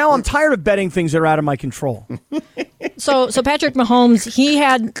 Because now I'm tired of betting things that are out of my control. So Patrick Mahomes, he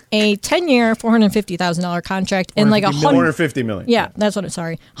had a 10-year, $450,000 contract, and like $450 million. Yeah, that's what.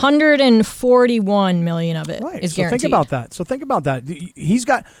 $141 million of it is guaranteed. Think about that. He's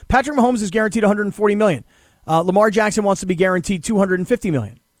got Patrick Mahomes is guaranteed $140 million. Lamar Jackson wants to be guaranteed $250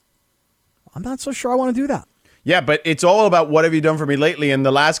 million. I'm not so sure I want to do that. Yeah, but it's all about what have you done for me lately. And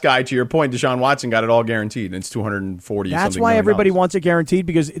the last guy, to your point, Deshaun Watson, got it all guaranteed. And it's $240. That's why everybody wants it guaranteed,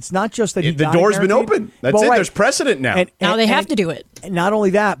 because it's not just that the door's been open. That's it. Right. There's precedent now. Now they have to do it. And not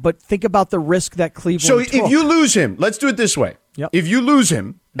only that, but think about the risk that Cleveland took. If you lose him, let's do it this way. Yep. If you lose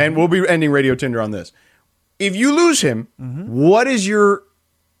him, and we'll be ending Radio Tinder on this. If you lose him, what is your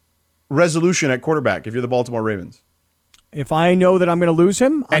resolution at quarterback if you're the Baltimore Ravens? If I know that I'm going to lose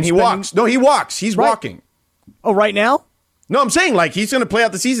him, walks. No, he walks. He's walking. Oh, right now? No, I'm saying like he's going to play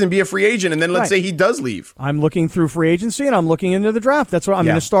out the season, be a free agent, and then let's say he does leave. I'm looking through free agency, and I'm looking into the draft. That's what I'm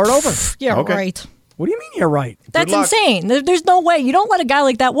going to start over. Right. What do you mean you're right? That's insane. There's no way. You don't let a guy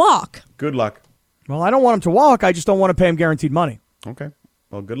like that walk. Good luck. Well, I don't want him to walk. I just don't want to pay him guaranteed money. Okay.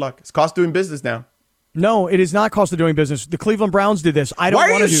 Well, good luck. It's cost doing business now. No, it is not cost of doing business. The Cleveland Browns did this. I don't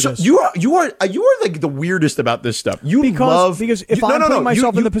want to do this. You are like the weirdest about this stuff. Because if I'm putting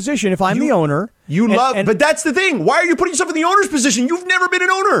myself in the position, if I'm the owner, but that's the thing. Why are you putting yourself in the owner's position? You've never been an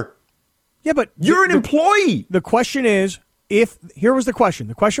owner. Yeah, but you're an employee. The question is, here was the question.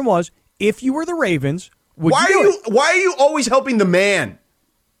 The question was, if you were the Ravens, why are you always helping the man?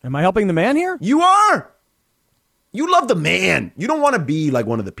 Am I helping the man here? You are. You love the man. You don't want to be like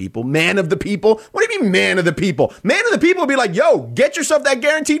one of the people. Man of the people. What do you mean man of the people? Man of the people would be like, yo, get yourself that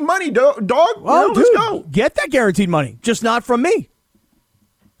guaranteed money, dog. Oh, let's go. Get that guaranteed money. Just not from me.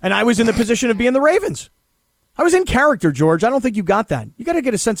 And I was in the position of being the Ravens. I was in character, George. I don't think you got that. You got to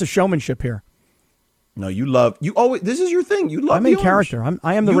get a sense of showmanship here. No, you always, this is your thing. You love I'm the in owners. character.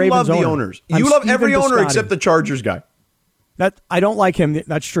 I am the Ravens owner. You love the owners. You love every owner except the Chargers guy. I don't like him.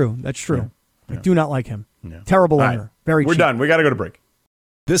 That's true. Yeah. I do not like him. No. Terrible owner. Right. Very cheap. We're done. We got to go to break.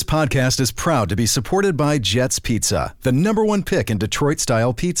 This podcast is proud to be supported by Jets Pizza, the #1 pick in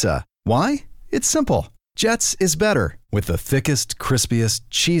Detroit-style pizza. Why? It's simple. Jets is better. With the thickest, crispiest,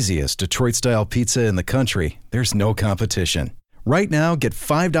 cheesiest Detroit-style pizza in the country, there's no competition. Right now, get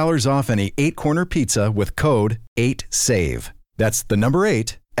 $5 off any 8-corner pizza with code 8SAVE. That's the number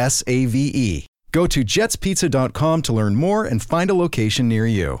 8, SAVE. Go to jetspizza.com to learn more and find a location near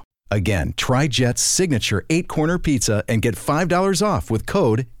you. Again, try Jet's signature 8-corner pizza and get $5 off with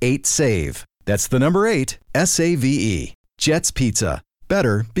code 8SAVE. That's the number 8, SAVE. Jet's Pizza.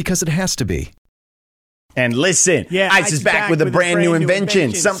 Better because it has to be. And listen, Ice is back with a brand new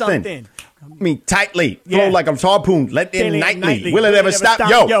invention. Something. Me tightly. Flow like a harpoon. Let in nightly. Will it ever stop?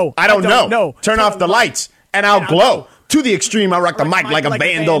 Yo, I don't know. Turn off the lights and I'll glow. To the extreme, I rock the mic like a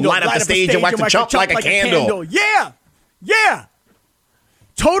vandal. Light up the stage and wax the chump like a candle. Yeah.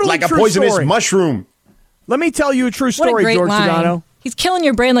 Totally like a true poisonous story. Mushroom. Let me tell you a true story, what a great George line. Sedano. He's killing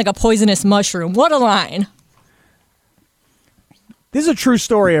your brain like a poisonous mushroom. What a line. This is a true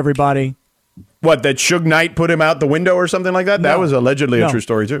story, everybody. What, that Suge Knight put him out the window or something like that? That was allegedly a true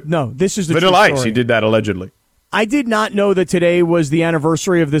story, too. No, this is the Vanilla true Ice, story. he did that allegedly. I did not know that today was the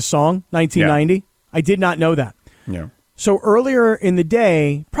anniversary of this song, 1990. Yeah. I did not know that. Yeah. So earlier in the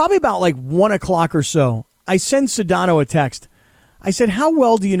day, probably about like 1 o'clock or so, I sent Sedano a text. I said, how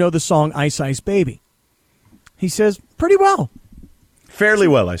well do you know the song Ice Ice Baby? He says, pretty well. Fairly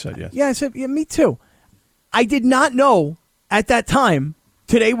well, I said, yes. Yeah, I said, yeah, me too. I did not know at that time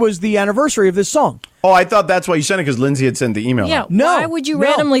today was the anniversary of this song. Oh, I thought that's why you sent it, because Lindsay had sent the email. Yeah, why would you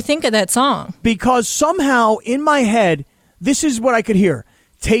randomly think of that song? Because somehow in my head, this is what I could hear.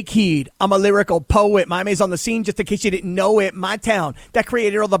 Take heed, I'm a lyrical poet. Miami's on the scene, just in case you didn't know it. My town that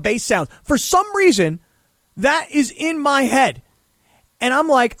created all the bass sounds. For some reason, that is in my head. And I'm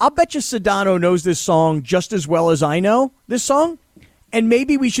like, I'll bet you Sedano knows this song just as well as I know this song. And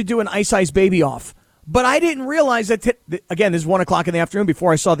maybe we should do an Ice Ice Baby Off. But I didn't realize that, again, this is 1 o'clock in the afternoon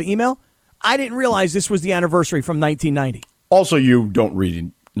before I saw the email. I didn't realize this was the anniversary from 1990. Also, you don't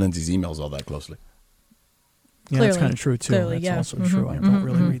read Lindsay's emails all that closely. Yeah, that's kind of true, too. Clearly, that's also true. I don't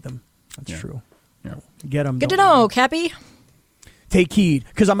really read them. That's true. Yeah. Get them. Good to know, Cappy. Take heed,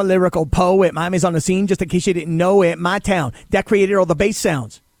 because I'm a lyrical poet. Miami's on the scene, just in case you didn't know it. My town that created all the bass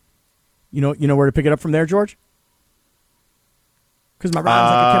sounds. You know where to pick it up from there, George? Because my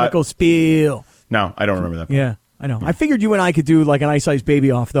rhyme's like a chemical spill. No, I don't remember that part. Yeah, I know. I figured you and I could do like an Ice Ice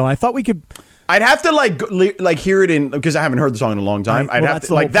Baby Off, though. I thought we could. I'd have to like hear it in, because I haven't heard the song in a long time. Right. I'd Well, have that's to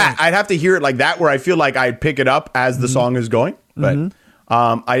the like whole that. point. I'd have to hear it like that, where I feel like I'd pick it up as the song is going. But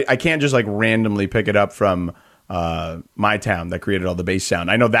I can't just like randomly pick it up from My Town that created all the bass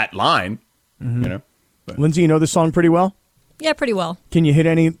sound. I know that line. You know, but. Lindsay, you know this song pretty well. Yeah, pretty well. Can you hit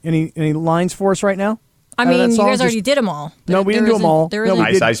any lines for us right now? I out of that mean, you song? guys already did them all. No, we didn't do them all. No, we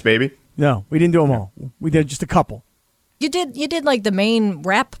Ice did- Ice Baby. No, we didn't do them all. We did just a couple. You did like the main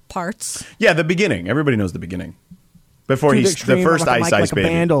rap parts. Yeah, the beginning. Everybody knows the beginning. Before To he's extreme, the first I rock a Ice mic Ice like Baby.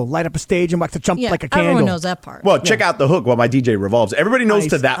 a bando, light up a stage and watch to jump Yeah, like a candle. everyone knows that part. Well, check out the hook while my DJ revolves. Everybody knows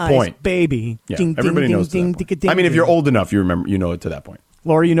to Ice, that Ice, point. baby. Yeah, Ding, everybody ding, knows ding, to that ding, point. I mean, if ding, you're ding. old enough, you know it to that point.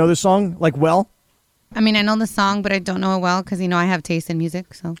 Laura, you know this song like well? I mean, I know the song, but I don't know it well because, I have taste in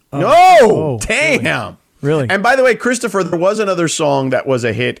music. So No! Oh, Damn! Really? And by the way, Christopher, there was another song that was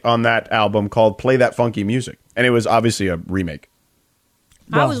a hit on that album called Play That Funky Music. And it was obviously a remake.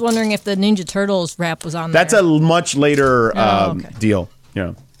 I was wondering if the Ninja Turtles rap was on there. That's a much later okay. deal.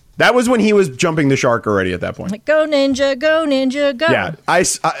 Yeah. That was when he was jumping the shark already at that point. Like, go Ninja, go. Yeah,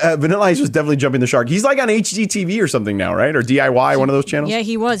 Vanilla Ice was definitely jumping the shark. He's like on HGTV or something now, right? Or DIY, one of those channels? Yeah,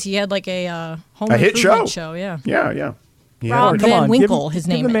 he was. He had like a home A hit improvement show. Yeah. Yeah. Rob Come Van on, Winkle, give his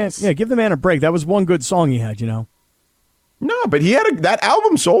the name man, is. Yeah, give the man a break. That was one good song he had, No, but he had that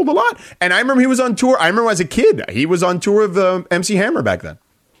album sold a lot. And I remember he was on tour. I remember as a kid, he was on tour of MC Hammer back then.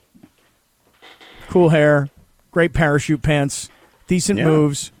 Cool hair, great parachute pants, decent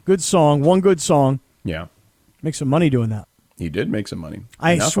moves, good song, one good song. Yeah. Make some money doing that. He did make some money.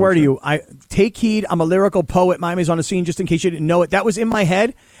 I Enough, swear I'm to sure. you, I take heed. I'm a lyrical poet. Miami's on the scene, just in case you didn't know it. That was in my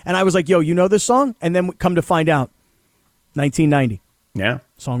head, and I was like, yo, you know this song? And then come to find out, 1990. Yeah.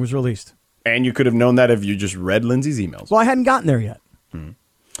 Song was released. And you could have known that if you just read Lindsay's emails. Well, I hadn't gotten there yet.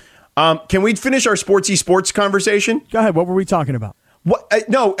 Can we finish our sports conversation? Go ahead. What were we talking about? What?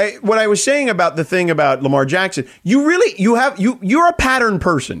 What I was saying about the thing about Lamar Jackson, you're a pattern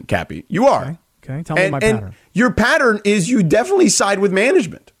person, Cappy. You are. Okay, tell me my pattern. And your pattern is you definitely side with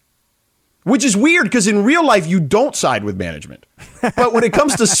management, which is weird because in real life you don't side with management, but when it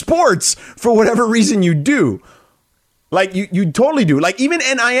comes to sports, for whatever reason you do. Like you totally do. Like even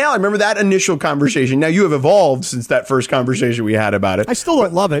NIL, I remember that initial conversation. Now you have evolved since that first conversation we had about it. I still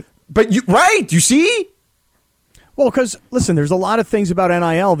don't love it. But you see? Well, because, listen, there's a lot of things about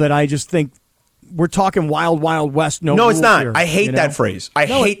NIL that I just think we're talking wild, wild west. No, it's not. Here, I hate that phrase. I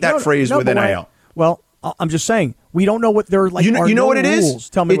hate that phrase with but NIL. Well, I'm just saying, we don't know what they're like. You know what it rules. is?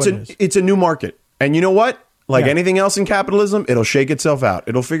 Tell me what it is. It's a new market. And you know what? Like anything else in capitalism, it'll shake itself out.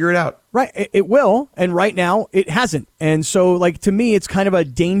 It'll figure it out. Right. It will. And right now, it hasn't. And so, to me, it's kind of a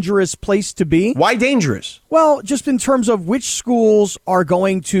dangerous place to be. Why dangerous? Well, just in terms of which schools are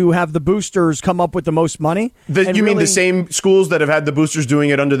going to have the boosters come up with the most money. You mean the same schools that have had the boosters doing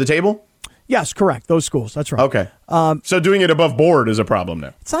it under the table? Yes, correct. Those schools. That's right. Okay. So doing it above board is a problem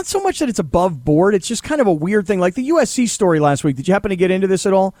now. It's not so much that it's above board. It's just kind of a weird thing. Like the USC story last week. Did you happen to get into this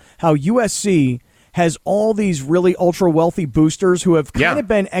at all? How USC has all these really ultra wealthy boosters who have kind of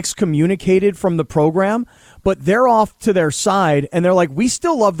been excommunicated from the program, but they're off to their side and they're like, we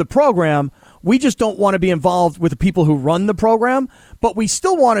still love the program. We just don't want to be involved with the people who run the program, but we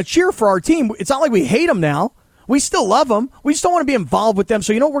still want to cheer for our team. It's not like we hate them now. We still love them. We just don't want to be involved with them.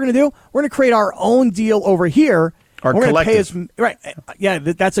 So you know what we're going to do? We're going to create our own deal over here. Our we're collective. Pay us, right. Yeah,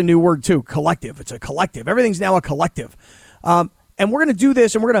 that's a new word too. Collective. It's a collective. Everything's now a collective. And we're going to do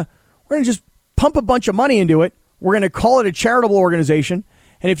this and we're going to just pump a bunch of money into it. We're going to call it a charitable organization.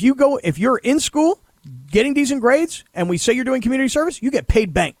 And if you're in school getting decent grades and we say you're doing community service, you get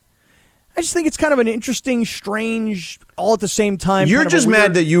paid bank. I just think it's kind of an interesting, strange, all at the same time. You're kind of just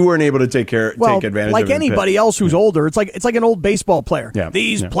mad that you weren't able to take advantage like of it. anybody else who's older. It's like an old baseball player. Yeah.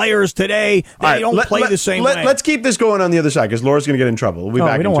 These players today, they don't play the same way. Let's keep this going on the other side because Laura's going to get in trouble. We'll be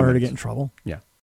back we in don't 2 want her to minutes. get in trouble. Yeah.